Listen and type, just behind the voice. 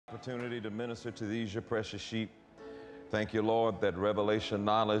opportunity to minister to these, your precious sheep. Thank you, Lord, that revelation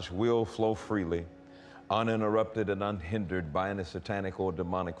knowledge will flow freely, uninterrupted and unhindered by any satanic or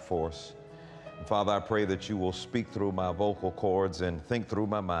demonic force. And Father, I pray that you will speak through my vocal cords and think through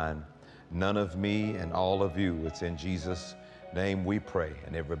my mind. None of me and all of you. It's in Jesus' name we pray.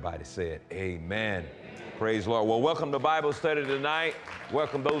 And everybody said, amen. Praise the Lord. Well, welcome to Bible study tonight.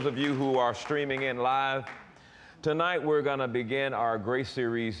 Welcome those of you who are streaming in live. Tonight, we're going to begin our grace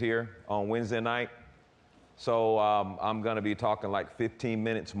series here on Wednesday night. So I'm going to be talking like 15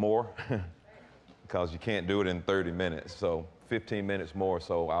 minutes more because you can't do it in 30 minutes. So 15 minutes more.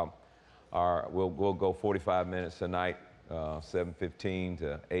 So we'll go 45 minutes tonight, 7:15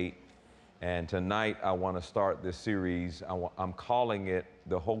 to 8. And tonight, I want to start this series. I'm calling it,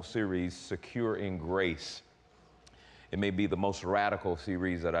 the whole series, Secure in Grace. It may be the most radical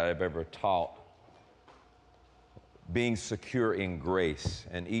series that I've ever taught. Being secure in grace.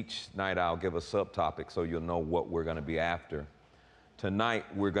 And each night I'll give a subtopic so you'll know what we're going to be after. Tonight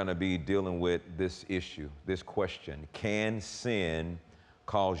we're going to be dealing with this issue, this question. Can sin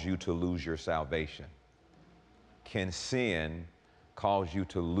cause you to lose your salvation? Can sin cause you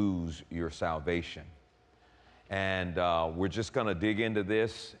to lose your salvation? And we're just going to dig into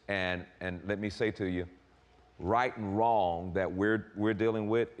this. And let me say to you, right and wrong that we're dealing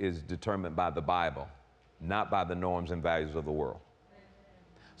with is determined by the Bible, not by the norms and values of the world.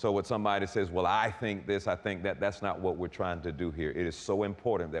 So when somebody says, well, I think this, I think that, that's not what we're trying to do here. It is so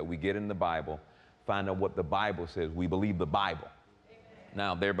important that we get in the Bible, find out what the Bible says. We believe the Bible.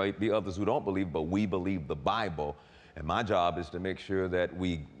 Now, there might be others who don't believe, but we believe the Bible. And my job is to make sure that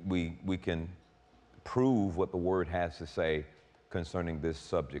we can prove what the Word has to say concerning this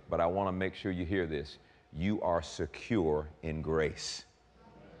subject. But I want to make sure you hear this. You are secure in grace.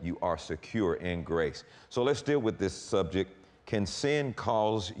 You are secure in grace. So let's deal with this subject. Can sin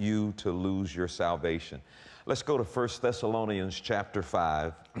cause you to lose your salvation? Let's go to 1 Thessalonians chapter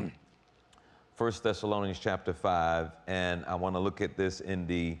 5. 1 Thessalonians chapter 5, and I want to look at this in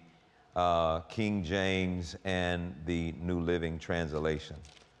the King James and the New Living Translation.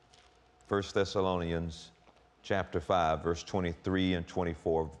 1 Thessalonians chapter 5, verse 23 and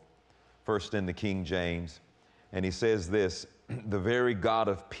 24. First in the King James. And he says this, the very God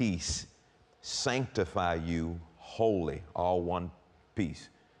of peace sanctify you wholly, all one piece.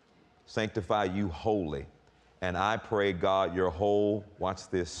 Sanctify you wholly. And I pray, God, your whole, watch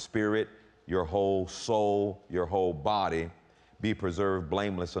this, spirit, your whole soul, your whole body be preserved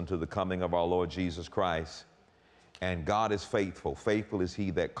blameless unto the coming of our Lord Jesus Christ. And God is faithful. Faithful is he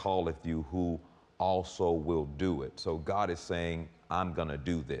that calleth you, who also will do it. So God is saying, I'm going to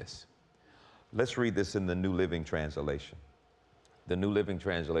do this. Let's read this in the New Living Translation. The New Living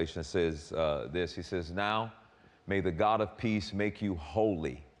Translation says this. He says, now may the God of peace make you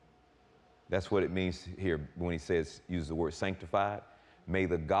holy. That's what it means here when he says, use the word sanctified. May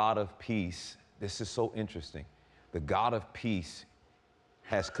the God of peace, this is so interesting. The God of peace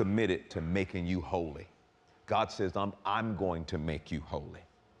has committed to making you holy. God says, I'm going to make you holy.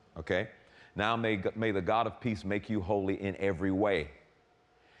 Okay? Now may the God of peace make you holy in every way.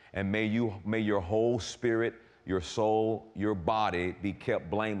 And may your whole spirit, your soul, your body be kept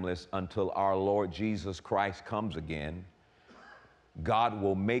blameless until our Lord Jesus Christ comes again. God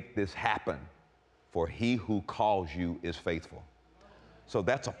will make this happen, for he who calls you is faithful. So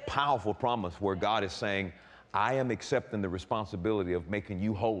that's a powerful promise where God is saying, I am accepting the responsibility of making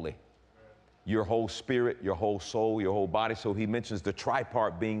you holy. Your whole spirit, your whole soul, your whole body. So he mentions the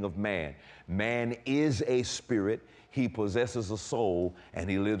tripart being of man. Man is a spirit. He possesses a soul, and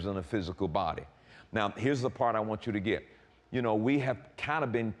he lives in a physical body. Now, here's the part I want you to get. You know, we have kind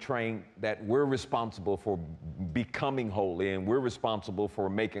of been trained that we're responsible for becoming holy, and we're responsible for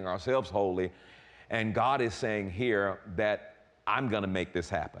making ourselves holy. And God is saying here that I'm going to make this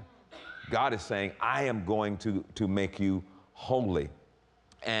happen. God is saying, I am going to make you holy.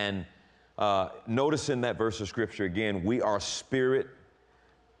 And notice in that verse of Scripture again, we are spirit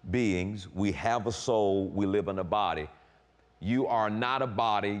beings. We have a soul. We live in a body. You are not a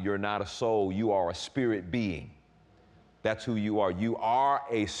body. You're not a soul. You are a spirit being. That's who you are. You are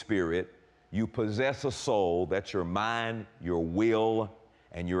a spirit. You possess a soul. That's your mind, your will,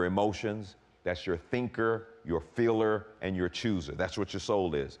 and your emotions. That's your thinker, your feeler, and your chooser. That's what your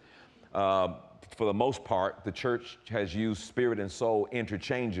soul is. For the most part, the church has used spirit and soul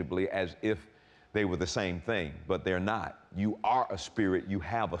interchangeably as if they were the same thing, but they're not. You are a spirit, you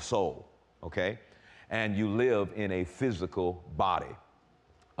have a soul, okay? And you live in a physical body,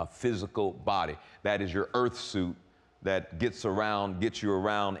 a physical body. That is your earth suit that gets you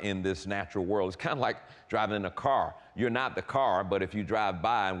around in this natural world. It's kind of like driving in a car. You're not the car, but if you drive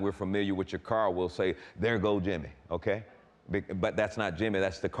by and we're familiar with your car, we'll say, there go Jimmy, okay? But that's not Jimmy,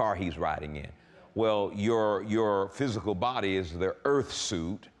 that's the car he's riding in. Well, your physical body is the earth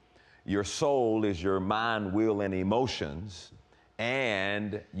suit. Your soul is your mind, will, and emotions.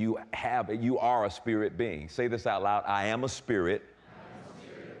 And you are a spirit being. Say this out loud. I am a spirit.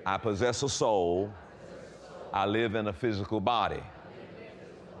 I possess a soul. I live in a physical body.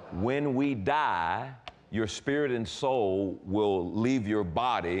 When we die, your spirit and soul will leave your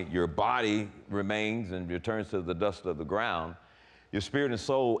body. Your body remains and returns to the dust of the ground. Your spirit and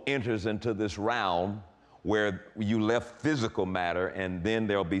soul enters into this realm where you left physical matter, and then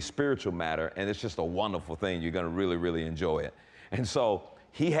there'll be spiritual matter, and it's just a wonderful thing. You're going to really, really enjoy it. And so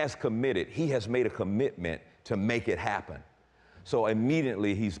he has made a commitment to make it happen. So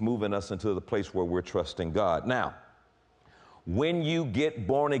immediately he's moving us into the place where we're trusting God. Now, when you get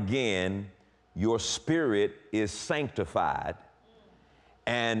born again, your spirit is sanctified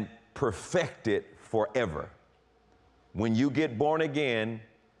and perfected forever. When you get born again,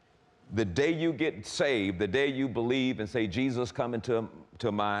 the day you get saved, the day you believe and say, Jesus, come into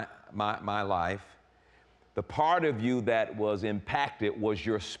my life, the part of you that was impacted was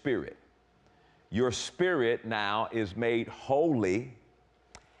your spirit. Your spirit now is made holy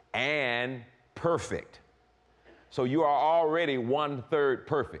and perfect. So you are already 1/3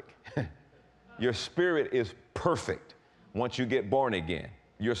 perfect. Your spirit is perfect once you get born again.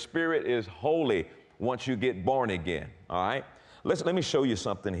 Your spirit is holy once you get born again, all right? Let me show you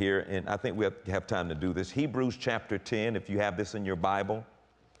something here, and I think we have time to do this. Hebrews chapter 10, if you have this in your Bible.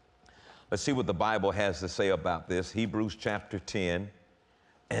 Let's see what the Bible has to say about this. Hebrews chapter 10,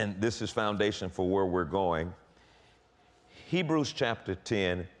 and this is foundation for where we're going. Hebrews chapter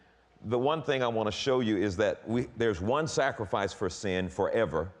 10, the one thing I want to show you is that there's one sacrifice for sin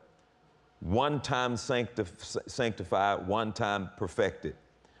forever, one time sanctified, one time perfected.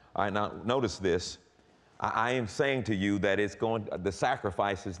 All right, now notice this. I am saying to you that the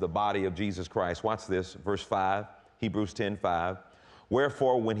sacrifice is the body of Jesus Christ. Watch this, verse 5, Hebrews 10:5.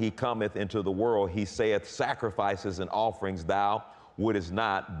 Wherefore, when he cometh into the world, he saith, sacrifices and offerings thou wouldest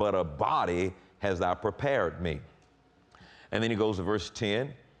not, but a body hast thou prepared me. And then he goes to verse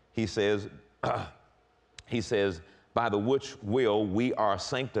 10. He says, by the which will we are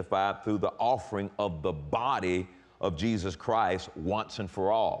sanctified through the offering of the body of Jesus Christ once and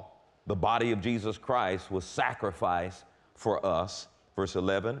for all. The body of Jesus Christ was sacrificed for us. Verse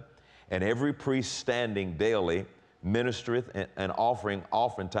 11, and every priest standing daily ministereth and offering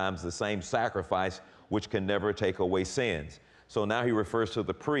oftentimes the same sacrifice which can never take away sins. So now he refers to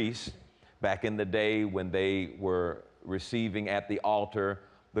the priests back in the day when they were receiving at the altar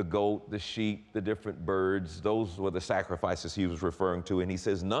the goat, the sheep, the different birds. Those were the sacrifices he was referring to. And he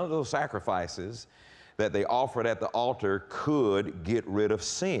says none of those sacrifices that they offered at the altar could get rid of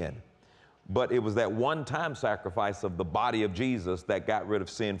sin. But it was that one-time sacrifice of the body of Jesus that got rid of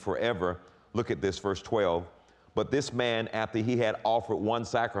sin forever. Look at this, verse 12. But this man, after he had offered one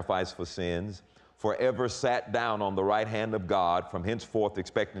sacrifice for sins, forever sat down on the right hand of God, from henceforth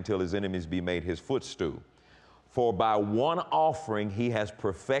expecting until his enemies be made his footstool. For by one offering he has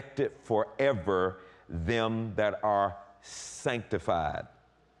perfected forever them that are sanctified.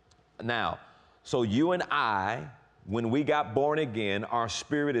 Now, so you and I, when we got born again, our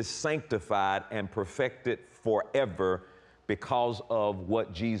spirit is sanctified and perfected forever because of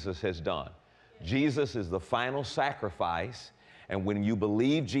what Jesus has done. Jesus is the final sacrifice, and when you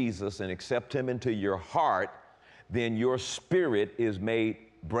believe Jesus and accept him into your heart, then your spirit is made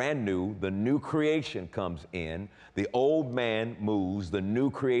brand new. The new creation comes in. The old man moves. The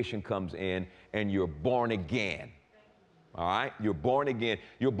new creation comes in, and you're born again. All right? You're born again.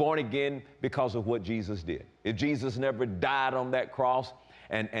 You're born again because of what Jesus did. If Jesus never died on that cross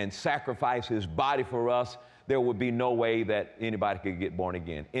and sacrificed his body for us, there would be no way that anybody could get born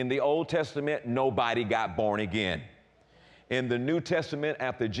again. In the Old Testament, nobody got born again. In the New Testament,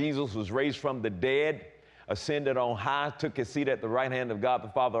 after Jesus was raised from the dead, ascended on high, took his seat at the right hand of God the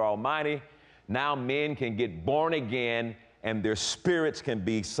Father Almighty, now men can get born again and their spirits can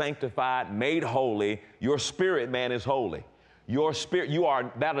be sanctified, made holy. Your spirit, man, is holy. Your spirit,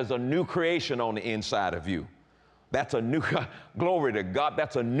 that is a new creation on the inside of you. That's a new, glory to God,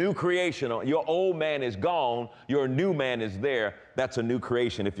 that's a new creation. Your old man is gone, your new man is there. That's a new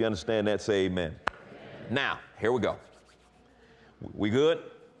creation. If you understand that, say amen. Now, here we go. We good?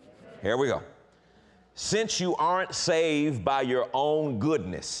 Here we go. Since you aren't saved by your own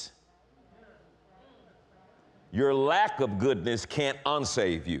goodness, your lack of goodness can't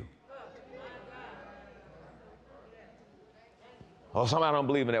unsave you. Oh, somebody don't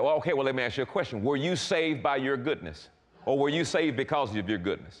believe in that. Well, okay, well, let me ask you a question. Were you saved by your goodness? Or were you saved because of your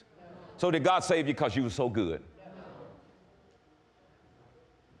goodness? So did God save you because you were so good?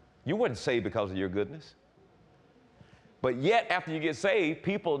 You weren't saved because of your goodness. But yet, after you get saved,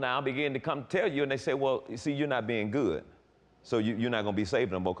 people now begin to come tell you, and they say, well, you see, you're not being good. So you're not going to be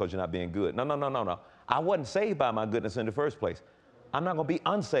saved no more because you're not being good. No, no, no, no, no. I wasn't saved by my goodness in the first place. I'm not going to be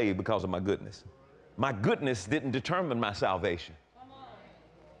unsaved because of my goodness. My goodness didn't determine my salvation.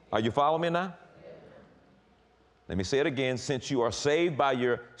 Are you following me now? Let me say it again. Since you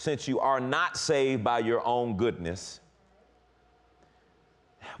are not saved by your own goodness,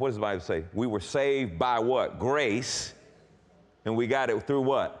 what does the Bible say? We were saved by what? Grace. And we got it through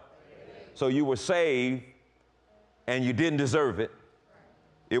what? So you were saved and you didn't deserve it.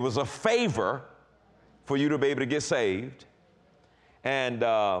 It was a favor for you to be able to get saved. And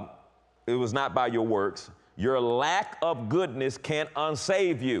it was not by your works. Your lack of goodness can't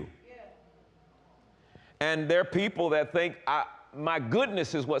unsave you. And there are people that think, my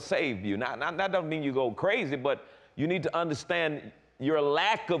goodness is what saved you. Now, that doesn't mean you go crazy, but you need to understand your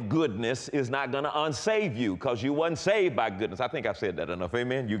lack of goodness is not going to unsave you because you wasn't saved by goodness. I think I've said that enough.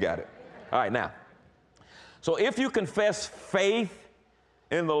 Amen? You got it. All right, now. So if you confess faith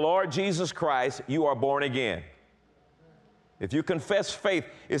in the Lord Jesus Christ, you are born again. If you confess faith,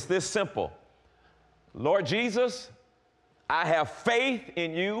 it's this simple. Lord Jesus, I have faith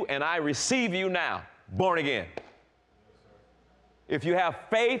in you and I receive you now. Born again. If you have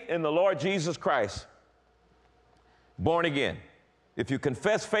faith in the Lord Jesus Christ, born again. If you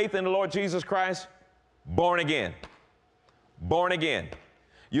confess faith in the Lord Jesus Christ, born again. Born again.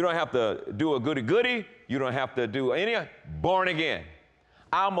 You don't have to do a goody-goody. You don't have to do any, born again.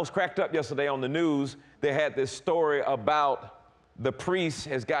 I almost cracked up yesterday on the news. They had this story about the priest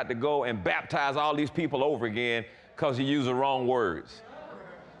has got to go and baptize all these people over again because he used the wrong words.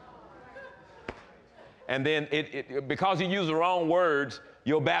 And then because he used the wrong words,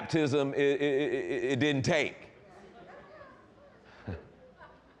 your baptism, it didn't take.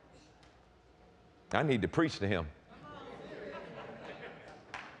 I need to preach to him.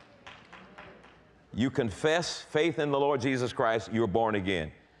 You confess faith in the Lord Jesus Christ, you're born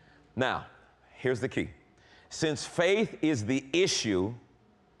again. Now, here's the key. Since faith is the issue,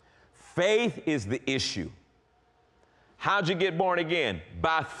 how'd you get born again?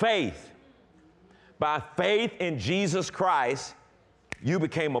 By faith. By faith in Jesus Christ, you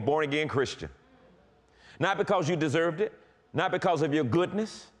became a born-again Christian. Not because you deserved it, not because of your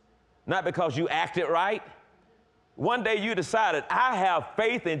goodness, not because you acted right. One day you decided, I have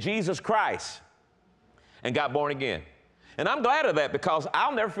faith in Jesus Christ, and got born again. And I'm glad of that because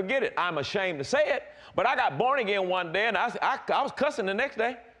I'll never forget it. I'm ashamed to say it, but I got born again one day, and I was cussing the next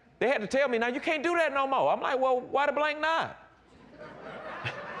day. They had to tell me, now you can't do that no more. I'm like, well, why the blank not?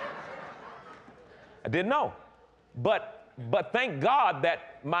 I didn't know. But thank God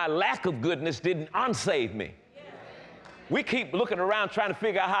that my lack of goodness didn't unsave me. We keep looking around trying to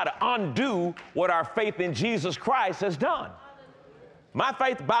figure out how to undo what our faith in Jesus Christ has done.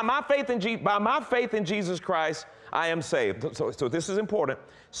 By my faith in Jesus Christ, I am saved. So this is important.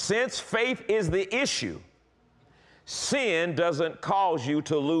 Since faith is the issue, sin doesn't cause you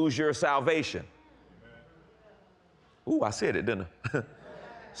to lose your salvation. Ooh, I said it, didn't I?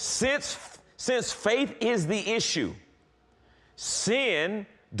 Since faith is the issue, sin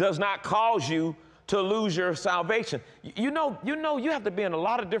does not cause you to lose your salvation. You know, you have to be in a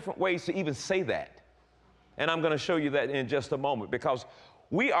lot of different ways to even say that. And I'm going to show you that in just a moment because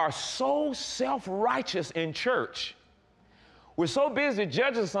we are so self-righteous in church. We're so busy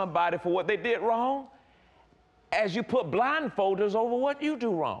judging somebody for what they did wrong as you put blindfolders over what you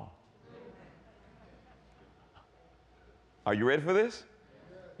do wrong. Are you ready for this?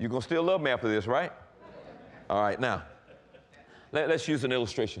 You're going to still love me after this, right? All right, now, let's use an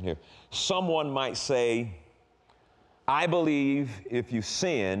illustration here. Someone might say, I believe if you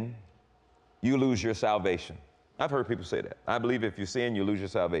sin, you lose your salvation. I've heard people say that. I believe if you sin, you lose your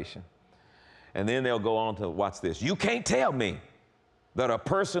salvation. And then they'll go on to, watch this. You can't tell me that a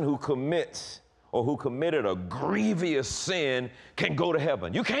person who commits or who committed a grievous sin can go to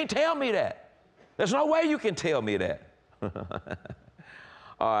heaven. You can't tell me that. There's no way you can tell me that.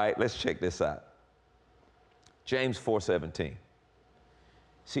 All right, let's check this out. James 4:17.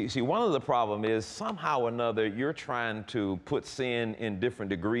 See, one of the problem is somehow or another you're trying to put sin in different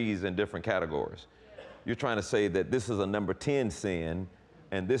degrees in different categories. You're trying to say that this is a number 10 sin,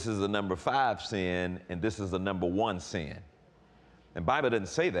 and this is a number 5 sin, and this is a number 1 sin. The Bible doesn't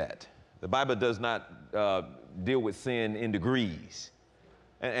say that. The Bible does not deal with sin in degrees.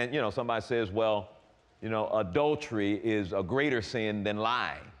 And you know, somebody says, well, you know, adultery is a greater sin than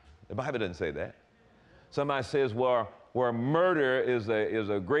lying. The Bible doesn't say that. Somebody says, well, where murder is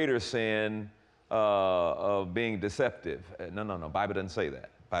a greater sin of being deceptive. No, no, no. Bible doesn't say that.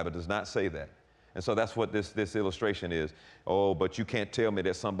 Bible does not say that. And so that's what this illustration is. Oh, but you can't tell me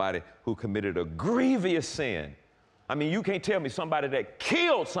that somebody who committed a grievous sin. I mean, you can't tell me somebody that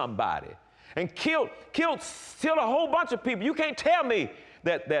killed somebody and killed a whole bunch of people. You can't tell me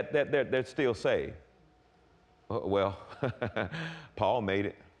that they're still saved. Well, Paul made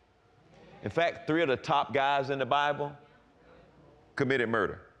it. In fact, 3 of the top guys in the Bible committed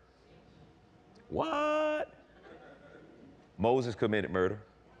murder. What? Moses committed murder.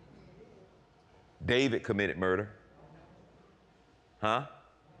 David committed murder. Huh?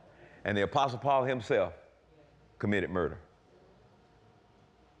 And the Apostle Paul himself committed murder.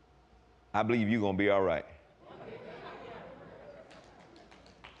 I believe you're going to be all right.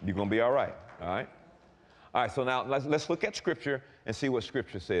 You're going to be all right. All right? All right, so now let's look at Scripture and see what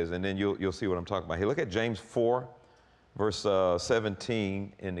Scripture says, and then you'll see what I'm talking about here. Look at James 4, verse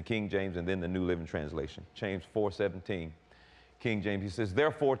 17 in the King James and then the New Living Translation. James 4:17, King James. He says,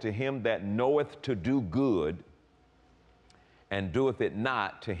 therefore to him that knoweth to do good and doeth it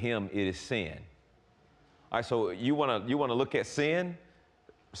not, to him it is sin. All right, so you want to look at sin?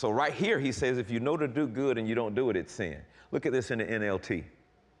 So right here he says, if you know to do good and you don't do it, it's sin. Look at this in the NLT.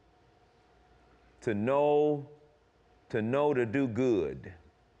 To know to do good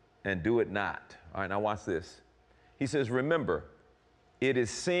and do it not. All right, now watch this. He says, remember, it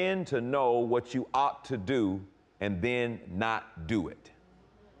is sin to know what you ought to do and then not do it.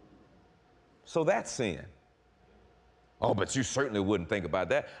 So that's sin. Oh, but you certainly wouldn't think about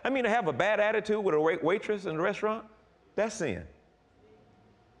that. I mean, to have a bad attitude with a waitress in the restaurant, that's sin.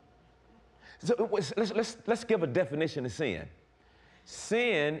 So let's give a definition of sin.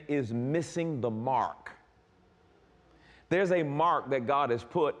 Sin is missing the mark. There's a mark that God has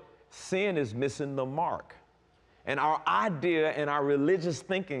put. Sin is missing the mark. And our idea and our religious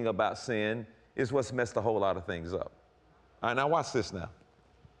thinking about sin is what's messed a whole lot of things up. All right, now watch this now.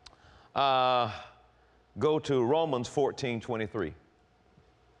 Go to Romans 14:23.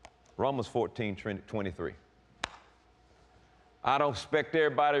 Romans 14:23. I don't expect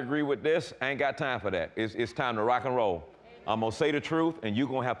everybody to agree with this. I ain't got time for that. It's time to rock and roll. I'm going to say the truth, and you're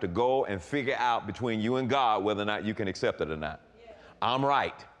going to have to go and figure out between you and God whether or not you can accept it or not. I'm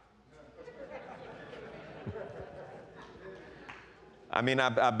right. I mean,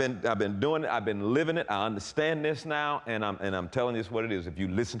 I've been doing it. I've been living it. I understand this now, and I'm telling you what it is. If you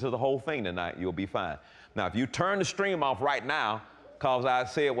listen to the whole thing tonight, you'll be fine. Now, if you turn the stream off right now, because I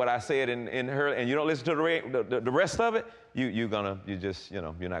said what I said in her, and you don't listen to the rest of it, you're not going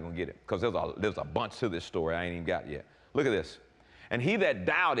to get it. Because there's a bunch to this story I ain't even got yet. Look at this. And he that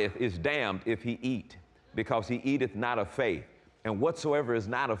doubteth is damned if he eat, because he eateth not of faith. And whatsoever is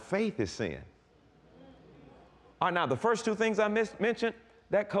not of faith is sin. All right, now, the first 2 things I mentioned,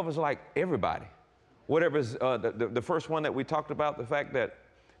 that covers like everybody. Whatever's the first one that we talked about, the fact that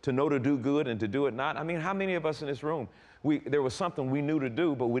to know to do good and to do it not. I mean, how many of us in this room, there was something we knew to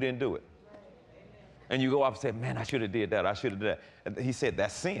do, but we didn't do it? And you go off and say, man, I should have did that. I should have did that. He said,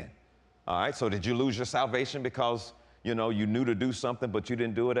 that's sin. All right, so did you lose your salvation because, you knew to do something, but you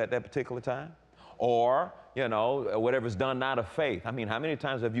didn't do it at that particular time? Or, whatever's done not of faith. I mean, how many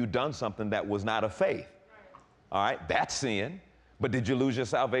times have you done something that was not of faith? All right, that's sin. But did you lose your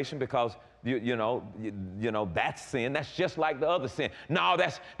salvation because, that's sin? That's just like the other sin. No,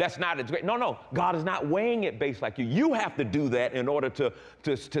 that's not as great. No, God is not weighing it based like you. You have to do that in order to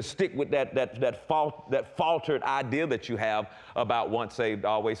stick with that faltered idea that you have about once saved,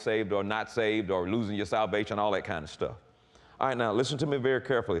 always saved, or not saved, or losing your salvation, all that kind of stuff. All right, now listen to me very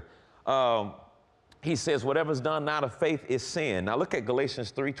carefully. He says, whatever's done not of faith is sin. Now look at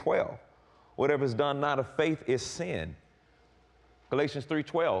Galatians 3:12. Whatever's done not of faith is sin. Galatians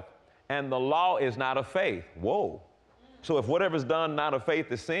 3:12. And the law is not of faith. Whoa. So if whatever's done not of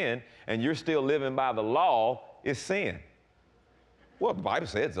faith is sin, and you're still living by the law, it's sin. Well, the Bible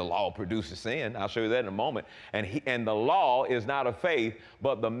says the law produces sin. I'll show you that in a moment. And the law is not of faith,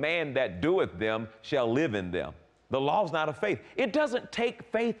 but the man that doeth them shall live in them. The law is not of faith. It doesn't take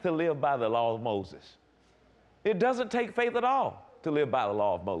faith to live by the law of Moses. It doesn't take faith at all to live by the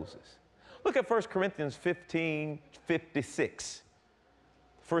law of Moses. Look at 1 Corinthians 15:56.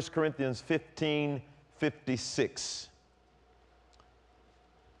 1 Corinthians 15:56.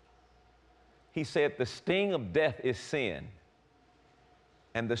 He said, the sting of death is sin,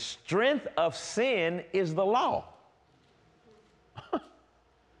 and the strength of sin is the law.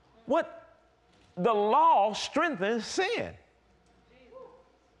 What? The law strengthens sin.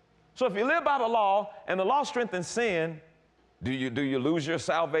 So if you live by the law and the law strengthens sin, do you lose your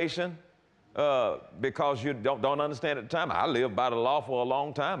salvation because you don't understand at the time? I lived by the law for a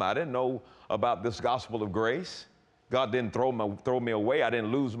long time. I didn't know about this gospel of grace. God didn't throw me away. I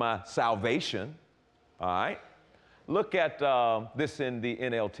didn't lose my salvation. All right? Look at this in the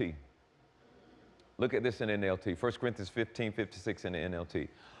NLT. Look at this in NLT. 1 Corinthians 15:56 in the NLT.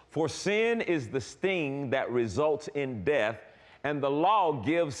 For sin is the sting that results in death, and the law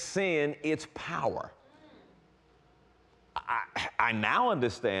gives sin its power. I now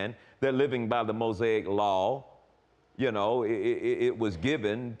understand that living by the Mosaic law, you know, it was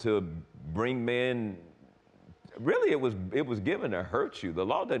given to bring men. Really, it was given to hurt you. The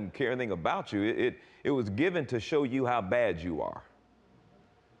law doesn't care anything about you. It was given to show you how bad you are.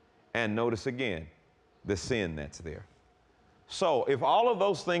 And notice again, the sin that's there. So if all of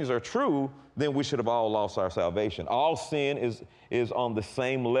those things are true, then we should have all lost our salvation. All sin is on the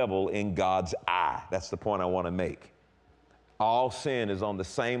same level in God's eye. That's the point I want to make. All sin is on the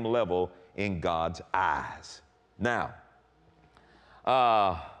same level in God's eyes. Now,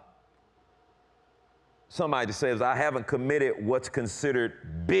 somebody says, I haven't committed what's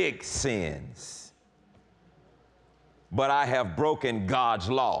considered big sins, but I have broken God's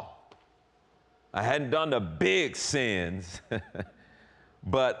law. I hadn't done the big sins,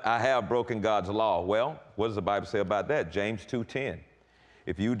 but I have broken God's law. Well, what does the Bible say about that? James 2:10.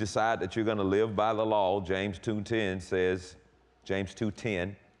 If you decide that you're going to live by the law, James 2:10 says, James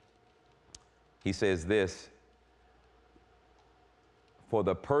 2:10, he says this, for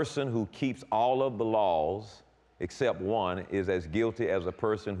the person who keeps all of the laws except one is as guilty as a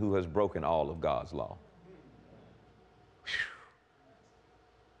person who has broken all of God's law.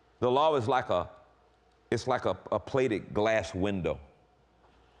 The law is like a plated glass window.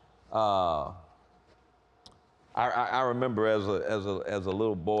 I remember as a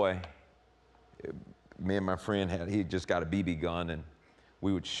little boy, me and my friend he just got a BB gun, and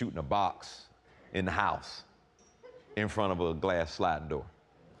we would shoot in a box in the house in front of a glass sliding door.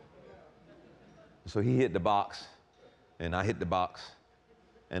 So he hit the box, and I hit the box,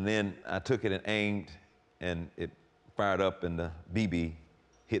 and then I took it and aimed, and it fired up, and the BB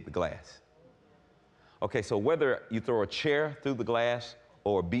hit the glass. Okay, so whether you throw a chair through the glass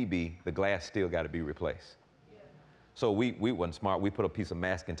or a BB, the glass still got to be replaced. So we wasn't smart. We put a piece of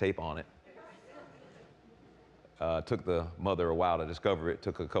masking tape on it. Took the mother a while to discover it.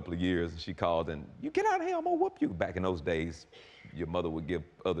 Took a couple of years. She called and, you get out of here, I'm going to whoop you. Back in those days, your mother would give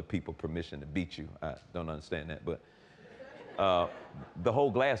other people permission to beat you. I don't understand that, but the whole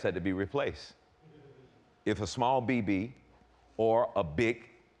glass had to be replaced. If a small BB or a big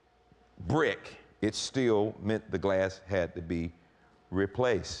brick, it still meant the glass had to be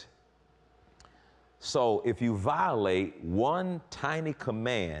replaced. So if you violate one tiny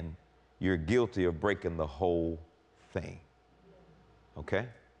command, you're guilty of breaking the whole thing. Okay?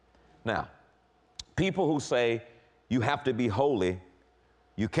 Now, people who say you have to be holy,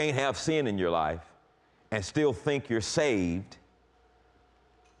 you can't have sin in your life, and still think you're saved,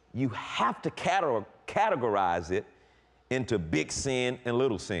 you have to categorize it into big sin and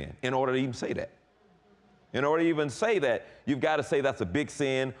little sin in order to even say that. In order to even say that, you've got to say that's a big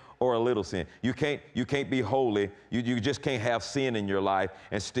sin or a little sin. You can't be holy. You just can't have sin in your life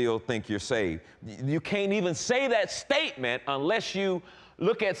and still think you're saved. You can't even say that statement unless you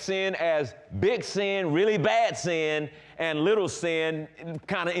look at sin as big sin, really bad sin, and little sin,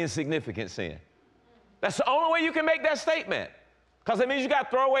 kind of insignificant sin. That's the only way you can make that statement, because it means you got to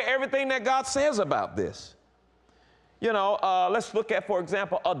throw away everything that God says about this. You know, let's look at, for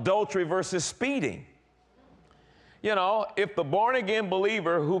example, adultery versus speeding. You know, if the born-again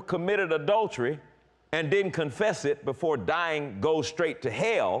believer who committed adultery and didn't confess it before dying goes straight to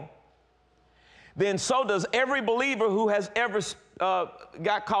hell, then so does every believer who has ever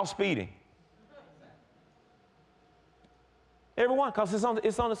got caught speeding. Everyone, because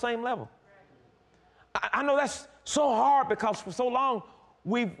it's on the same level. I know that's so hard because for so long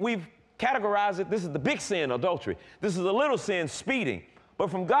we've categorized it. This is the big sin, adultery. This is the little sin, speeding. But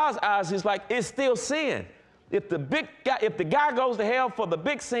from God's eyes, it's like it's still sin. If the guy goes to hell for the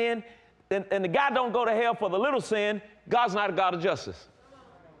big sin, and the guy don't go to hell for the little sin, God's not a God of justice.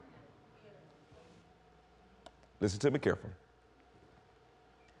 Listen to me carefully.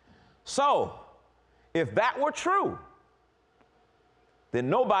 So, if that were true, then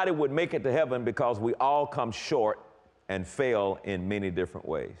nobody would make it to heaven because we all come short and fail in many different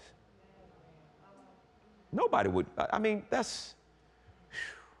ways. Nobody would. I mean, that's...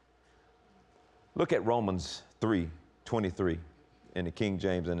 Look at Romans 3:23 in the King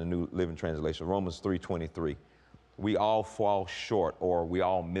James and the New Living Translation. Romans 3:23. we all fall short or we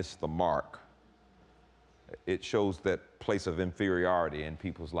all miss the mark. It shows that place of inferiority in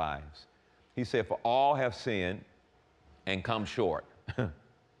people's lives. He said, for all have sinned and come short.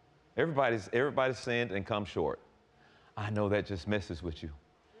 Everybody's sinned and come short. I know that just messes with you.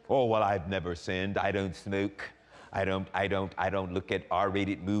 Oh, well, I've never sinned. I don't smoke. I don't look at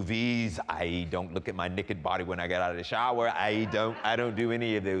R-rated movies. I don't look at my naked body when I get out of the shower. I don't do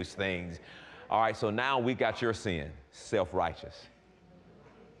any of those things. All right, so now we got your sin, self-righteous.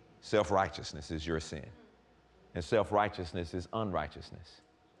 Self-righteousness is your sin. And self-righteousness is unrighteousness.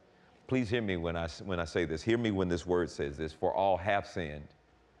 Please hear me when I say this. Hear me when this word says this. For all have sinned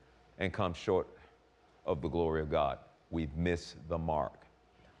and come short of the glory of God. We've missed the mark.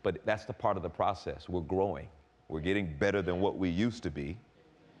 But that's the part of the process. We're growing. We're getting better than what we used to be.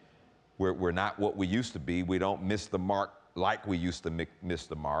 We're not what we used to be. We don't miss the mark like we used to miss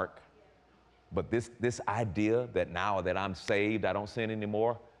the mark. But this idea that now that I'm saved, I don't sin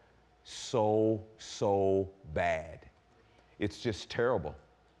anymore, so bad. It's just terrible.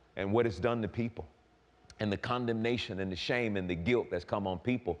 And what it's done to people. And the condemnation and the shame and the guilt that's come on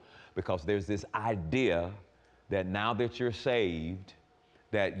people because there's this idea that now that you're saved,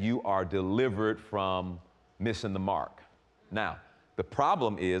 that you are delivered from missing the mark. Now, the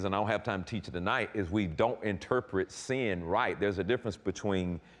problem is, and I don't have time to teach it tonight, is we don't interpret sin right. There's a difference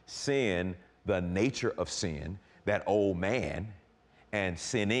between sin, the nature of sin, that old man, and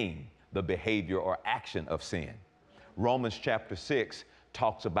sinning, the behavior or action of sin. Romans chapter 6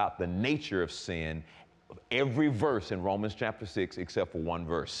 talks about the nature of sin. Every verse in Romans chapter 6 except for one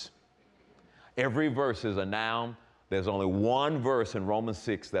verse. Every verse is a noun. There's only one verse in Romans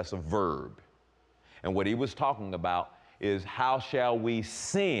 6 that's a verb. And what he was talking about is how shall we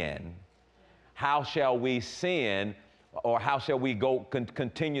sin? How shall we sin? Or how shall we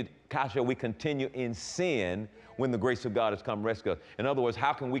continue in sin when the grace of God has come rescue us? In other words,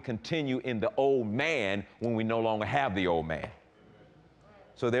 how can we continue in the old man when we no longer have the old man?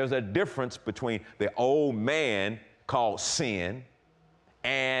 So there's a difference between the old man called sin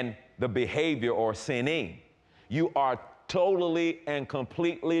and the behavior or sinning. You are totally and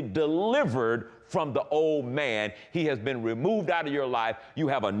completely delivered from the old man. He has been removed out of your life. You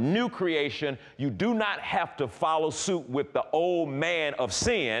have a new creation. You do not have to follow suit with the old man of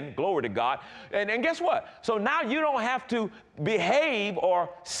sin. Glory to God. And guess what? So now you don't have to behave or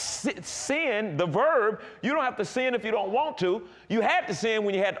sin, the verb. You don't have to sin if you don't want to. You had to sin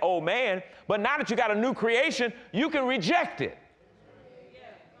when you had the old man. But now that you got a new creation, you can reject it.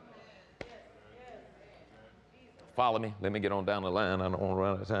 Follow me. Let me get on down the line. I don't want to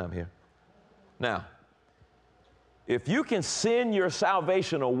run out of time here. Now, if you can sin your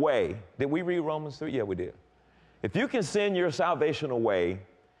salvation away, did we read Romans 3? Yeah, we did. If you can sin your salvation away,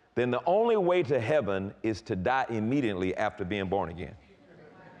 then the only way to heaven is to die immediately after being born again.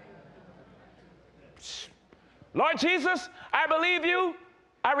 Lord Jesus, I believe you.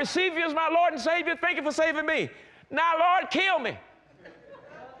 I receive you as my Lord and Savior. Thank you for saving me. Now, Lord, kill me.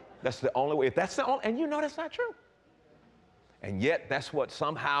 That's the only way. If that's the only, and you know that's not true. And yet that's what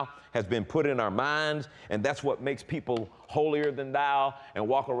somehow has been put in our minds, and that's what makes people holier than thou and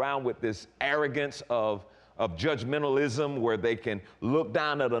walk around with this arrogance of judgmentalism where they can look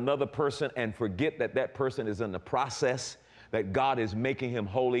down at another person and forget that that person is in the process, that God is making him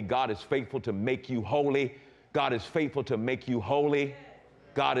holy. God is faithful to make you holy. God is faithful to make you holy.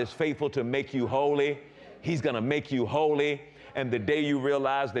 God is faithful to make you holy. He's going to make you holy. And the day you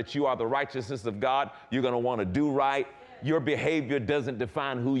realize that you are the righteousness of God, you're going to want to do right. Your behavior doesn't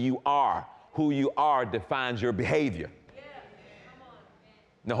define who you are. Who you are defines your behavior.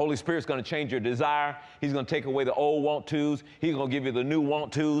 The Holy Spirit's going to change your desire. He's going to take away the old want-tos. He's going to give you the new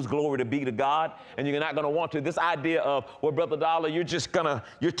want-tos. Glory to be to God. And you're not going to want to. This idea of, well, Brother Dollar,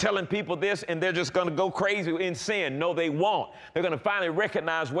 you're telling people this and they're just going to go crazy in sin. No, they won't. They're going to finally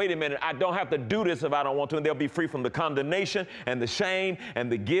recognize, wait a minute, I don't have to do this if I don't want to. And they'll be free from the condemnation and the shame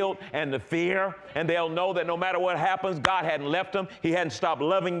and the guilt and the fear. And they'll know that no matter what happens, God hadn't left them. He hadn't stopped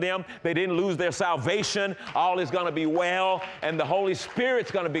loving them. They didn't lose their salvation. All is going to be well. And the Holy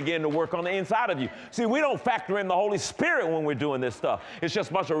Spirit's going to begin to work on the inside of you. See, we don't factor in the Holy Spirit when we're doing this stuff. It's just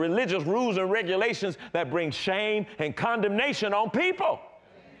a bunch of religious rules and regulations that bring shame and condemnation on people.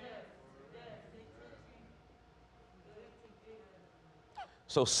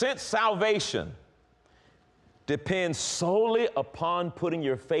 So since salvation depends solely upon putting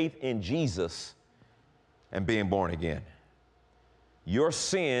your faith in Jesus and being born again, your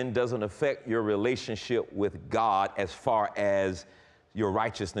sin doesn't affect your relationship with God as far as your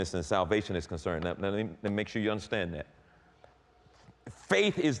righteousness and salvation is concerned. Now, let me make sure you understand that.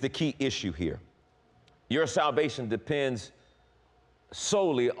 Faith is the key issue here. Your salvation depends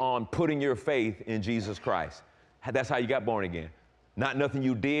solely on putting your faith in Jesus Christ. That's how you got born again. Not nothing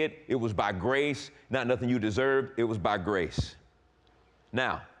you did, it was by grace. Not nothing you deserved, it was by grace.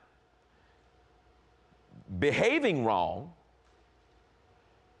 Now, behaving wrong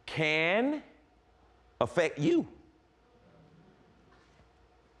can affect you.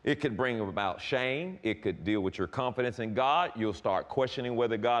 It could bring about shame. It could deal with your confidence in God. You'll start questioning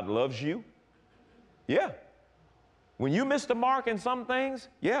whether God loves you. Yeah. When you miss the mark in some things,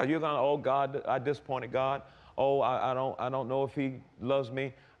 yeah, you're going, oh, God, I disappointed God. Oh, I don't know if he loves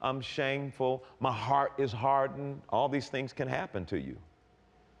me. I'm shameful. My heart is hardened. All these things can happen to you.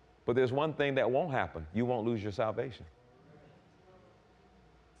 But there's one thing that won't happen. You won't lose your salvation.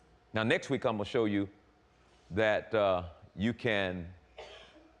 Now, next week, I'm going to show you that you can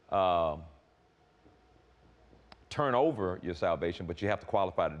turn over your salvation, but you have to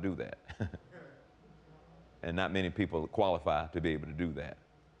qualify to do that. And not many people qualify to be able to do that.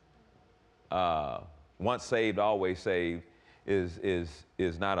 Once saved, always saved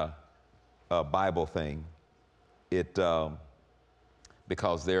is not a Bible thing.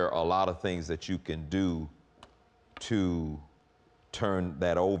 Because there are a lot of things that you can do to turn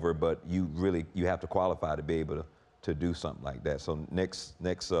that over, but you have to qualify to be able to do something like that. So next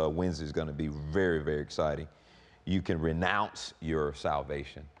Wednesday is going to be very, very exciting. You can renounce your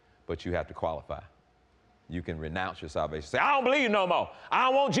salvation, but you have to qualify. You can renounce your salvation. Say, I don't believe no more. I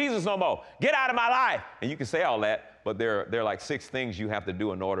don't want Jesus no more. Get out of my life. And you can say all that, but there are like 6 things you have to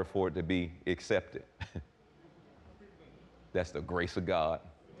do in order for it to be accepted. That's the grace of God.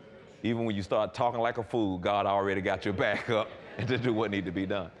 Even when you start talking like a fool, God already got your back up and to do what needs to be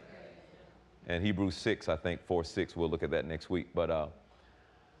done. And Hebrews 6, I think, 4:6, we'll look at that next week. But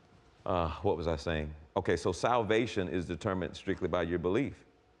what was I saying? Okay, so salvation is determined strictly by your belief.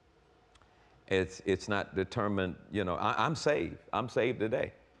 It's not determined, you know, I'm saved. I'm saved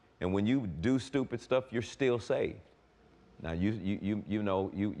today. And when you do stupid stuff, you're still saved. Now,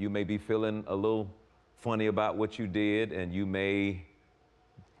 you may be feeling a little funny about what you did, and you may,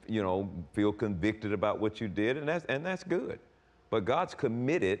 you know, feel convicted about what you did, and that's good. But God's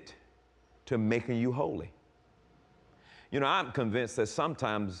committed to making you holy. You know, I'm convinced that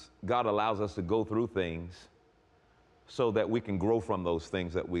sometimes God allows us to go through things so that we can grow from those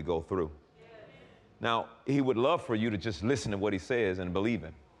things that we go through. Now, he would love for you to just listen to what he says and believe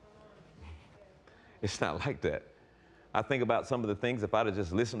him. It's not like that. I think about some of the things, if I'd have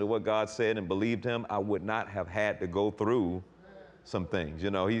just listened to what God said and believed him, I would not have had to go through some things.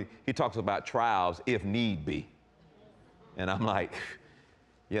 You know, he talks about trials if need be. And I'm like,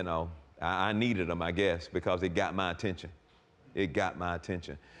 you know, I needed them, I guess, because it got my attention. It got my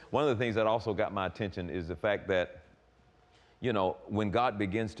attention. One of the things that also got my attention is the fact that, you know, when God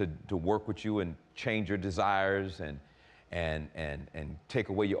begins to work with you and change your desires and take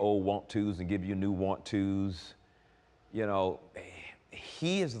away your old want-tos and give you new want-tos, you know,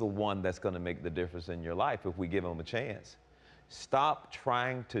 he is the one that's going to make the difference in your life if we give him a chance. Stop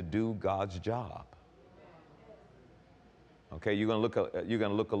trying to do God's job. Okay, you're going to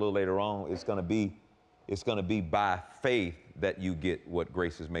look a little later on. It's going to be by faith that you get what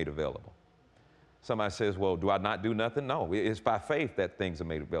grace is made available. Somebody says, well, do I not do nothing? No, it's by faith that things are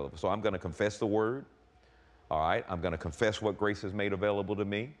made available. So I'm going to confess the word. All right, I'm going to confess what grace has made available to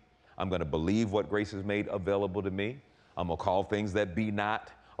me. I'm going to believe what grace has made available to me. I'm going to call things that be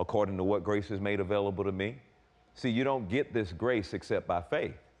not according to what grace has made available to me. See, you don't get this grace except by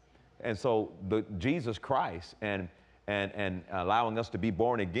faith. And so Jesus Christ and allowing us to be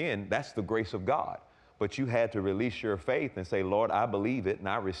born again, that's the grace of God. But you had to release your faith and say, Lord, I believe it, and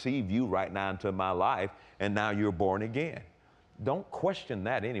I receive you right now into my life, and now you're born again. Don't question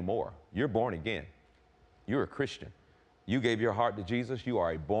that anymore. You're born again. You're a Christian. You gave your heart to Jesus. You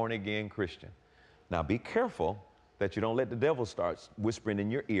are a born-again Christian. Now, be careful that you don't let the devil start whispering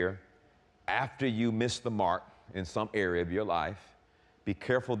in your ear after you miss the mark in some area of your life. Be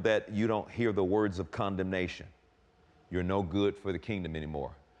careful that you don't hear the words of condemnation. You're no good for the kingdom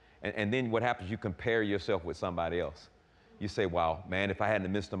anymore. And then what happens, you compare yourself with somebody else. You say, wow, man, if I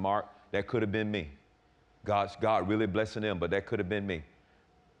hadn't missed the mark, that could have been me. God really blessing them, but that could have been me.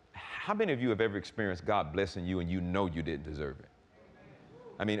 How many of you have ever experienced God blessing you and you know you didn't deserve it?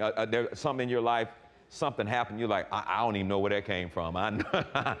 I mean, there's something in your life, something happened, you're like, I don't even know where that came from.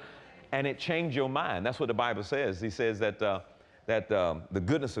 And it changed your mind. That's what the Bible says. He says that the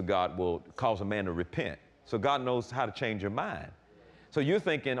goodness of God will cause a man to repent. So God knows how to change your mind. So you're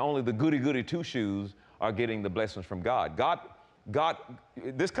thinking only the goody-goody two-shoes are getting the blessings from God. God,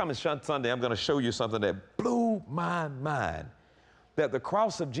 this coming Sunday, I'm going to show you something that blew my mind. that the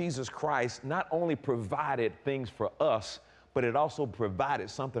cross of Jesus Christ not only provided things for us, but it also provided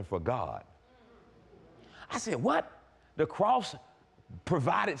something for God. I said, what? The cross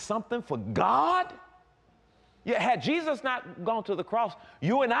provided something for God? Yeah, had Jesus not gone to the cross,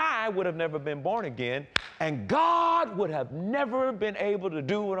 you and I would have never been born again, and God would have never been able to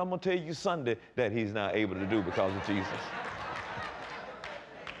do what I'm going to tell you Sunday that he's not able to do because of Jesus.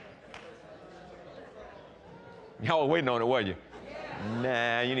 Y'all were waiting on it, weren't you?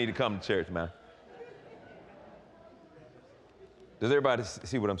 Nah, you need to come to church, man. Does everybody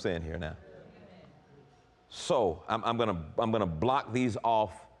see what I'm saying here now? So I'm gonna block these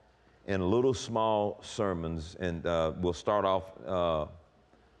off in little small sermons, and we'll start off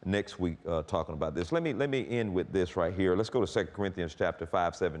next week talking about this. Let me end with this right here. Let's go to 2 Corinthians chapter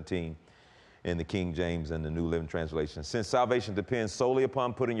 5:17 in the King James and the New Living Translation. Since salvation depends solely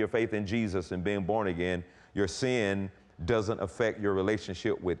upon putting your faith in Jesus and being born again, your sin doesn't affect your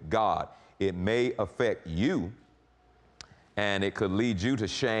relationship with God. It may affect you, and it could lead you to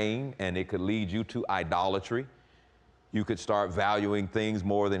shame, and it could lead you to idolatry. You could start valuing things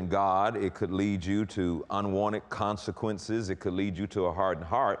more than God. It could lead you to unwanted consequences. It could lead you to a hardened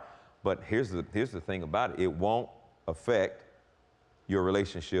heart. But here's the thing about it. It won't affect your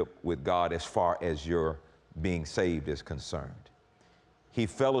relationship with God as far as your being saved is concerned. He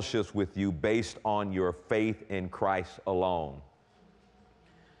fellowships with you based on your faith in Christ alone.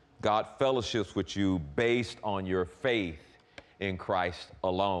 God fellowships with you based on your faith in Christ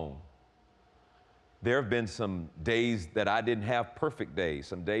alone. There have been some days that I didn't have perfect days,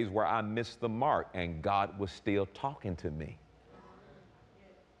 some days where I missed the mark, and God was still talking to me.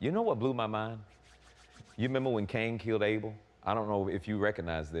 You know what blew my mind? You remember when Cain killed Abel? I don't know if you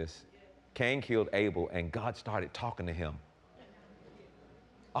recognize this. Cain killed Abel, and God started talking to him.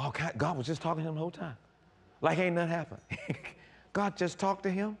 Oh, God was just talking to him the whole time. Like ain't nothing happened. God just talked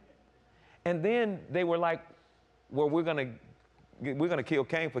to him. And then they were like, well, we're going to kill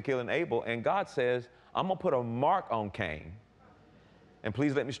Cain for killing Abel. And God says, I'm going to put a mark on Cain. And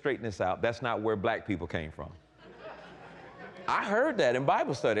please let me straighten this out. That's not where black people came from. I heard that in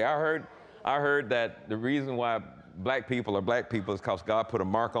Bible study. I heard that the reason why black people are black people is because God put a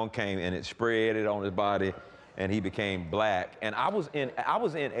mark on Cain and it spread it on his body and he became black. And I was in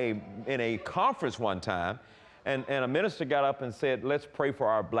a conference one time, and a minister got up and said, let's pray for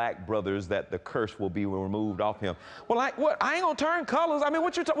our black brothers that the curse will be removed off him. Well, I ain't gonna turn colors. I mean,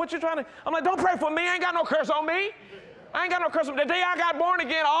 what you trying to, I'm like, don't pray for me. I ain't got no curse on me. I ain't got no curse. The day I got born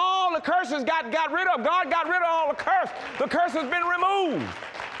again, all the curses got rid of. God got rid of all the curse. The curse has been removed.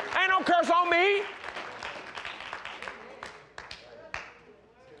 Ain't no curse on me.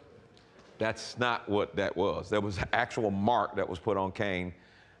 That's not what that was. There was an actual mark that was put on Cain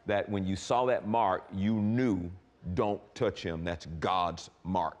that when you saw that mark, you knew, don't touch him. That's God's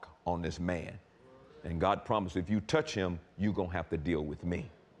mark on this man. And God promised, if you touch him, you're going to have to deal with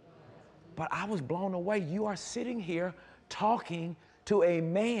me. But I was blown away. You are sitting here talking to a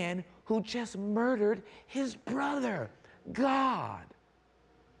man who just murdered his brother, God.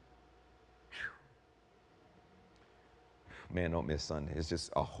 Man, don't miss Sunday. It's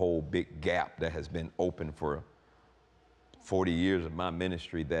just a whole big gap that has been open for 40 years of my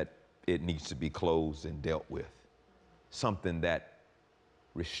ministry that it needs to be closed and dealt with. Something that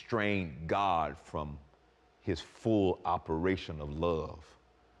restrained God from his full operation of love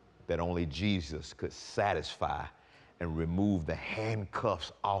that only Jesus could satisfy and remove the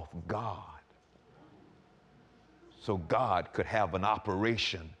handcuffs off God. So God could have an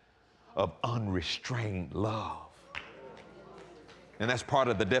operation of unrestrained love. And that's part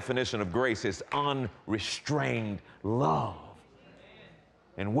of the definition of grace, is unrestrained love.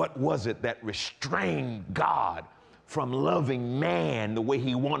 And what was it that restrained God from loving man the way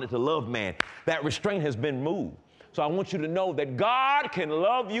he wanted to love man? That restraint has been moved. So I want you to know that God can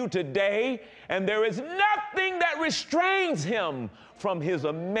love you today, and there is nothing that restrains him from his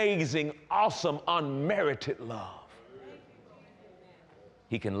amazing, awesome, unmerited love.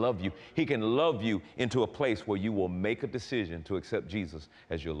 He can love you. He can love you into a place where you will make a decision to accept Jesus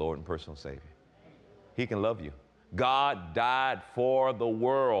as your Lord and personal Savior. He can love you. God died for the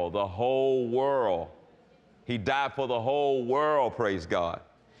world, the whole world. He died for the whole world, praise God.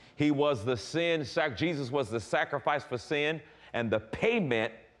 He was the sin, Jesus was the sacrifice for sin and the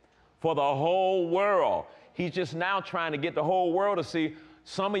payment for the whole world. He's just now trying to get the whole world to see,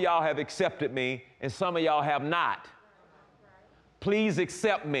 some of y'all have accepted me and some of y'all have not. Please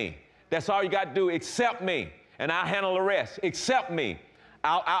accept me. That's all you got to do. Accept me, and I'll handle the rest. Accept me.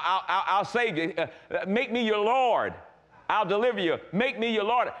 I'll save you. Make me your Lord. I'll deliver you. Make me your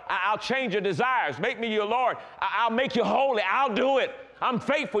Lord. I'll change your desires. Make me your Lord. I'll make you holy. I'll do it. I'm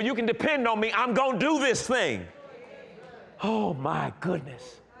faithful. You can depend on me. I'm going to do this thing. Oh, my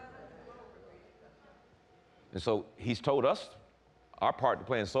goodness. And so he's told us our part to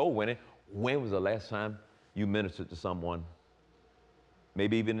play in soul winning. When was the last time you ministered to someone,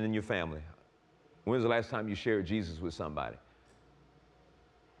 maybe even in your family? When was the last time you shared Jesus with somebody?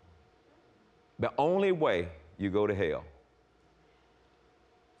 The only way you go to hell.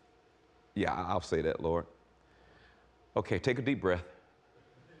 Yeah, I'll say that, Lord. Okay, take a deep breath.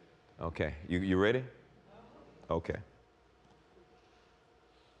 Okay, you ready? Okay.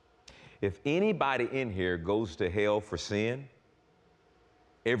 If anybody in here goes to hell for sin,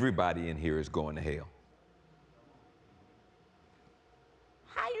 everybody in here is going to hell.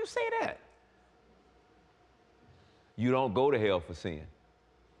 How you say that? You don't go to hell for sin.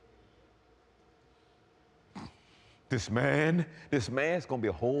 This man's going to be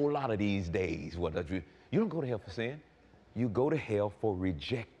a whole lot of these days. You don't go to hell for sin. You go to hell for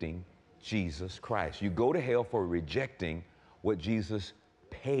rejecting Jesus Christ. You go to hell for rejecting what Jesus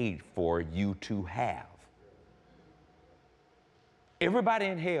paid for you to have. Everybody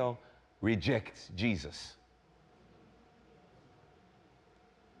in hell rejects Jesus.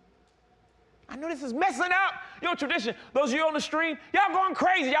 I know this is messing up your tradition. Those of you on the stream, y'all going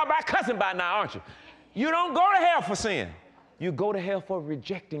crazy. Y'all about cussing by now, aren't you? You don't go to hell for sin. You go to hell for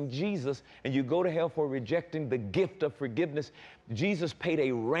rejecting Jesus, and you go to hell for rejecting the gift of forgiveness. Jesus paid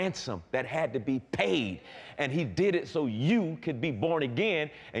a ransom that had to be paid, and he did it so you could be born again,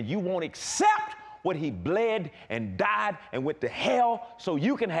 and you won't accept what he bled and died and went to hell so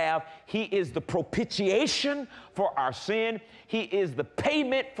you can have. He is the propitiation for our sin. He is the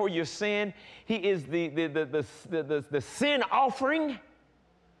payment for your sin. He is the sin offering.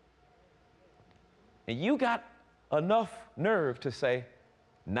 And you got enough nerve to say,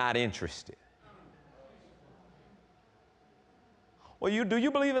 not interested. Well, do you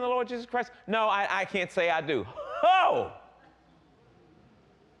believe in the Lord Jesus Christ? No, I can't say I do. Oh!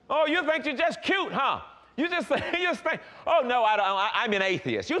 Oh, you think you're just cute, huh? You just think, oh, no, I'm an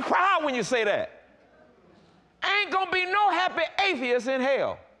atheist. You cry when you say that. Ain't gonna be no happy atheists in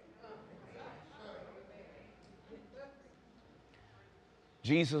hell.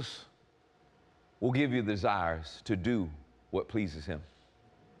 Jesus will give you desires to do what pleases him.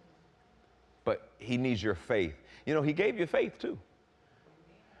 But he needs your faith. You know, he gave you faith too.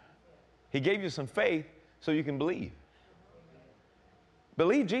 He gave you some faith so you can believe.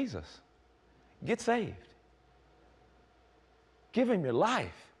 Believe Jesus. Get saved. Give him your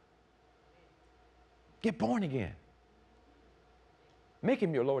life. Get born again. Make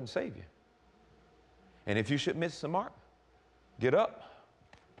him your Lord and Savior. And if you should miss the mark, get up,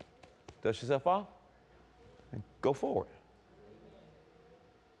 dust yourself off, and go forward.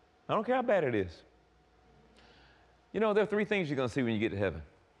 I don't care how bad it is. You know, there are three things you're going to see when you get to heaven.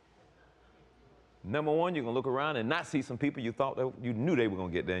 Number one, you're going to look around and not see some people you thought you knew they were going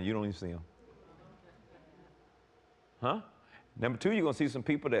to get there, and you don't even see them. Huh? Number two, you're going to see some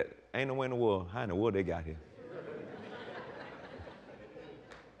people that ain't nowhere in the world. How in the world they got here?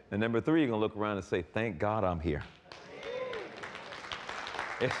 And number three, you're going to look around and say, thank God I'm here.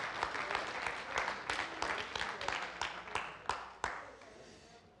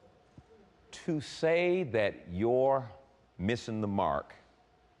 To say that you're missing the mark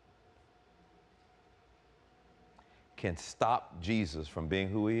can stop Jesus from being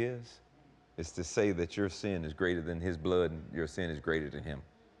who he is to say that your sin is greater than his blood and your sin is greater than him.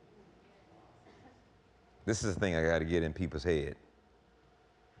 This is the thing I got to get in people's head.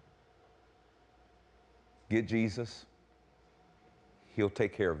 Get Jesus. He'll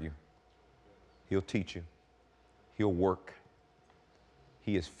take care of you. He'll teach you. He'll work.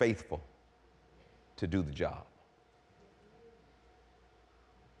 He is faithful to do the job.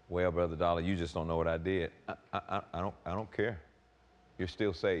 Well, Brother Dollar, you just don't know what I did. I don't care. You're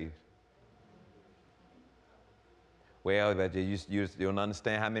still saved. Well, you don't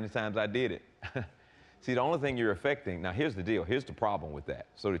understand how many times I did it. See, the only thing you're affecting, now here's the deal. Here's the problem with that,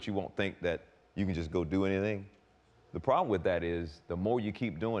 so that you won't think that you can just go do anything. The problem with that is the more you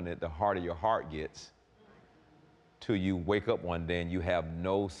keep doing it, the harder your heart gets, till you wake up one day and you have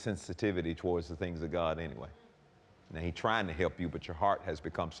no sensitivity towards the things of God anyway. Now, he's trying to help you, but your heart has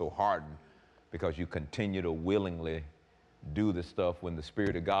become so hardened because you continue to willingly do the stuff when the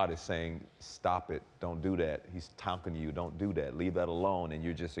Spirit of God is saying, stop it, don't do that. He's talking to you, don't do that, leave that alone, and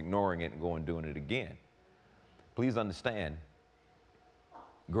you're just ignoring it and going and doing it again. Please understand,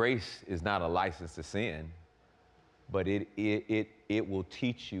 grace is not a license to sin, but it will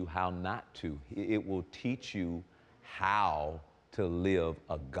teach you how not to. It will teach you how to live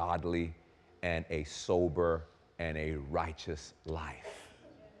a godly and a sober and a righteous life.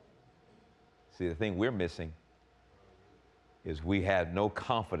 See, the thing we're missing is we have no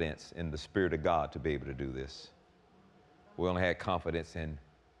confidence in the Spirit of God to be able to do this. We only had confidence in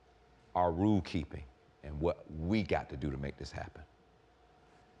our rule keeping and what we got to do to make this happen.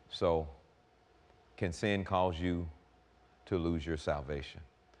 So, can sin cause you to lose your salvation?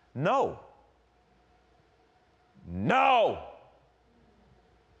 No. No.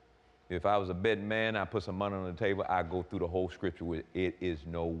 If I was a betting man, I put some money on the table, I go through the whole scripture with it is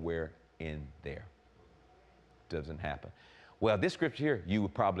nowhere in there. Doesn't happen. Well, this scripture here, you were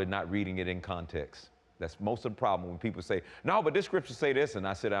probably not reading it in context. That's most of the problem when people say, no, but this scripture say this, and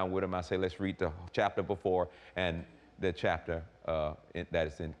I sit down with them, I say, let's read the chapter before and the chapter that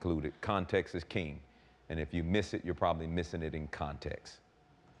is included. Context is king. And if you miss it, you're probably missing it in context.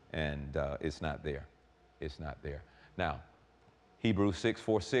 And it's not there. It's not there. Now, Hebrews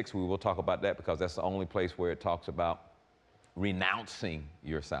 6:4-6, we will talk about that because that's the only place where it talks about renouncing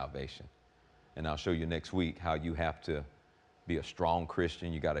your salvation. And I'll show you next week how you have to be a strong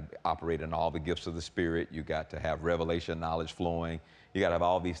Christian. You got to operate in all the gifts of the Spirit. You got to have revelation knowledge flowing. You got to have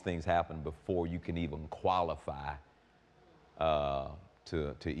all these things happen before you can even qualify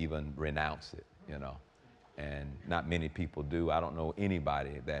to even renounce it, you know. And not many people do. I don't know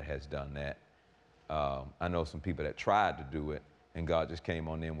anybody that has done that. I know some people that tried to do it, and God just came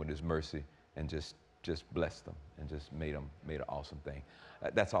on in with his mercy and just blessed them and just made an awesome thing.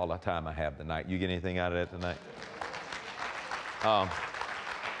 That's all the time I have tonight. You get anything out of that tonight?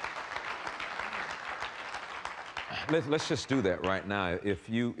 Let's just do that right now. If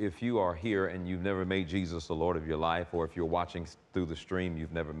you are here and you've never made Jesus the Lord of your life, or if you're watching through the stream,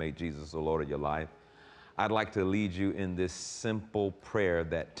 you've never made Jesus the Lord of your life, I'd like to lead you in this simple prayer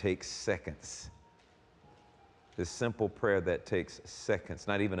that takes seconds. This simple prayer that takes seconds,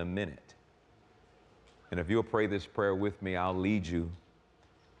 not even a minute. And if you'll pray this prayer with me, I'll lead you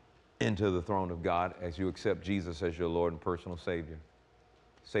into the throne of God as you accept Jesus as your Lord and personal Savior.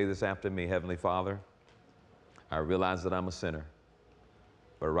 Say this after me. Heavenly Father, I realize that I'm a sinner,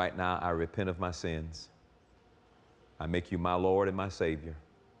 but right now I repent of my sins. I make you my Lord and my Savior.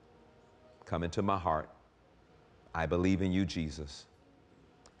 Come into my heart. I believe in you, Jesus.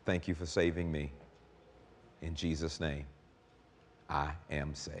 Thank you for saving me. In Jesus' name, I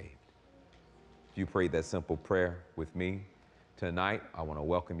am saved. If you prayed that simple prayer with me tonight, I want to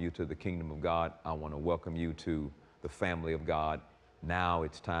welcome you to the kingdom of God. I want to welcome you to the family of God. Now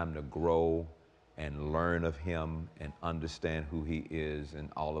it's time to grow and learn of him and understand who he is and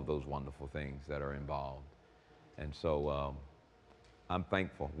all of those wonderful things that are involved. And so I'm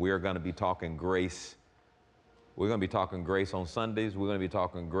thankful. We're going to be talking grace. We're going to be talking grace on Sundays. We're going to be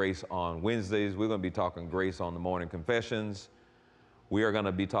talking grace on Wednesdays. We're going to be talking grace on the morning confessions. We are going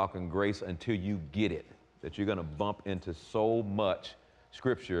to be talking grace until you get it, that you're going to bump into so much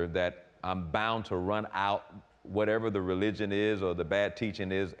scripture that I'm bound to run out. Whatever the religion is or the bad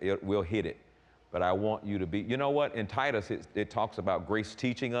teaching is, we'll hit it. But I want you to be, you know what? In Titus, it talks about grace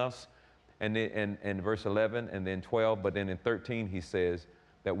teaching us, and in verse 11 and then 12, but then in 13, he says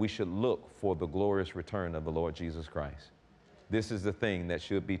that we should look for the glorious return of the Lord Jesus Christ. This is the thing that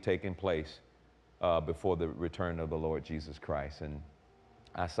should be taking place before the return of the Lord Jesus Christ. And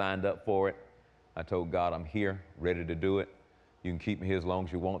I signed up for it. I told God I'm here, ready to do it. You can keep me here as long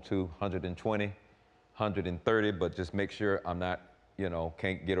as you want to, 120, 130, but just make sure I'm not,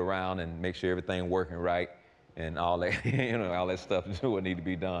 can't get around, and make sure everything working right and all that, all that stuff is what need to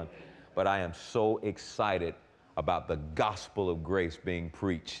be done. But I am so excited about the gospel of grace being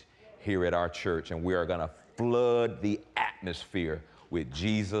preached here at our church, and we are going to flood the atmosphere with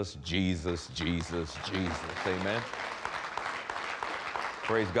Jesus, Jesus, Jesus, Jesus. Amen.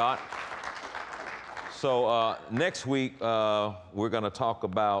 Praise God. So next week, we're going to talk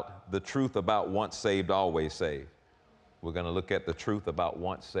about the truth about once saved, always saved. We're going to look at the truth about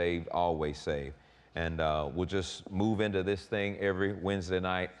once saved, always saved. And we'll just move into this thing every Wednesday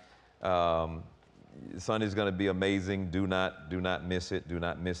night. Sunday's going to be amazing. Do not miss it. Do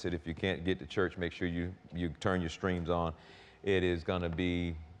not miss it. If you can't get to church, make sure you turn your streams on. It is going to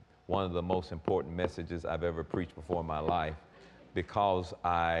be one of the most important messages I've ever preached before in my life, because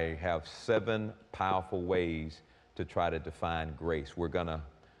I have 7 powerful ways to try to define grace. We're gonna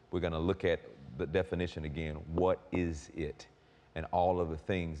look at the definition again. What is it? And all of the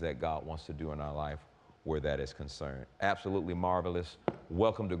things that God wants to do in our life where that is concerned. Absolutely marvelous.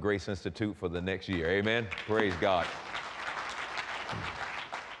 Welcome to Grace Institute for the next year. Amen. Praise God.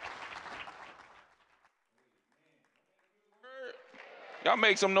 Y'all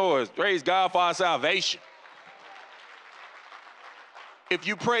make some noise. Praise God for our salvation. If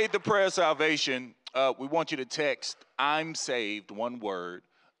you prayed the prayer of salvation, we want you to text "I'm saved," one word,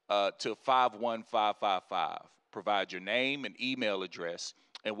 to 51555. Provide your name and email address,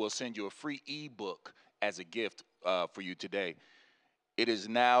 and we'll send you a free ebook as a gift for you today. It is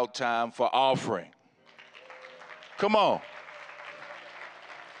now time for offering. Come on.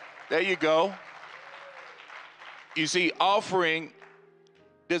 There you go. You see, offering,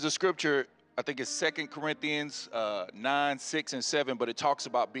 there's a scripture, I think it's 2 Corinthians 9, 6, and 7, but it talks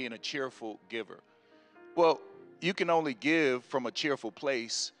about being a cheerful giver. Well, you can only give from a cheerful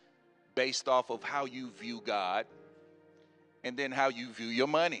place based off of how you view God and then how you view your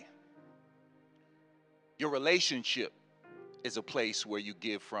money. Your relationship is a place where you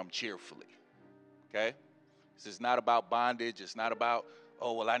give from cheerfully, okay? This is not about bondage. It's not about,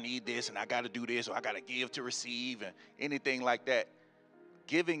 oh, well, I need this and I got to do this or I got to give to receive and anything like that.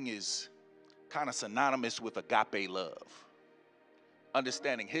 Giving is kind of synonymous with agape love.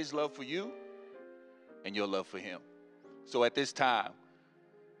 Understanding his love for you and your love for him. So at this time,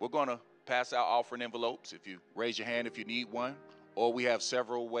 we're going to pass out offering envelopes. If you raise your hand if you need one, or we have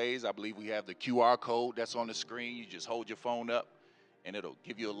several ways. I believe we have the QR code that's on the screen. You just hold your phone up and it'll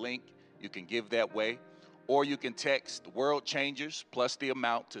give you a link. You can give that way. Or you can text World Changers plus the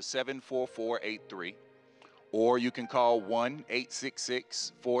amount to 74483. Or you can call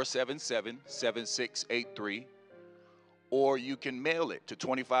 1-866-477-7683. Or you can mail it to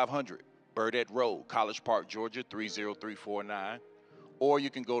 2500 Burdette Road, College Park, Georgia, 30349. Or you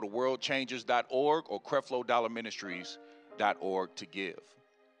can go to worldchangers.org or creflo-ministries.org to give.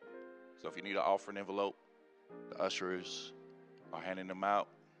 So if you need an offering envelope, the ushers are handing them out.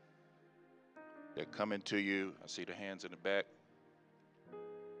 They're coming to you. I see the hands in the back.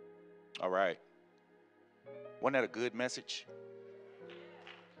 All right. Wasn't that a good message?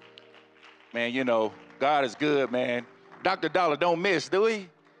 Man, you know, God is good, man. Dr. Dollar don't miss, do he?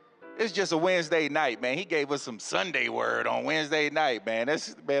 It's just a Wednesday night, man. He gave us some Sunday word on Wednesday night, man.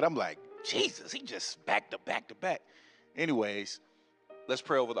 Man, I'm like, Jesus, he just back to back to back. Anyways, let's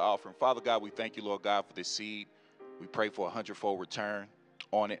pray over the offering. Father God, we thank you, Lord God, for this seed. We pray for a 100-fold return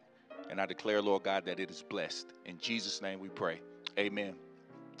on it. And I declare, Lord God, that it is blessed. In Jesus' name we pray. Amen.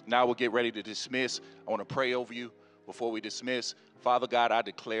 Now we'll get ready to dismiss. I want to pray over you before we dismiss. Father God, I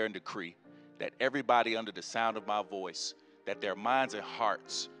declare and decree that everybody under the sound of my voice, that their minds and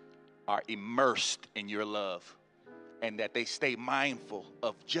hearts are immersed in your love, and that they stay mindful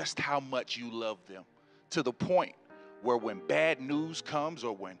of just how much you love them, to the point where when bad news comes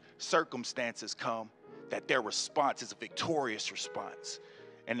or when circumstances come, that their response is a victorious response,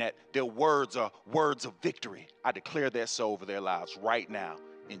 and that their words are words of victory. I declare that so over their lives right now.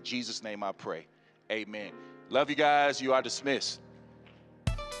 In Jesus' name I pray. Amen. Love you guys. You are dismissed.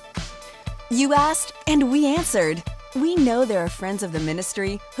 You asked, and we answered. We know there are friends of the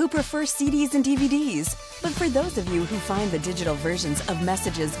ministry who prefer CDs and DVDs. But for those of you who find the digital versions of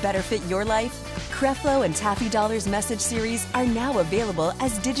messages better fit your life, Creflo and Taffy Dollar's message series are now available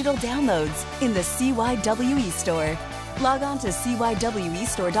as digital downloads in the CYWE store. Log on to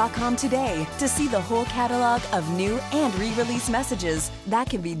CYWEstore.com today to see the whole catalog of new and re-release messages that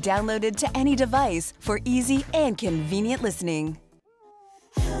can be downloaded to any device for easy and convenient listening.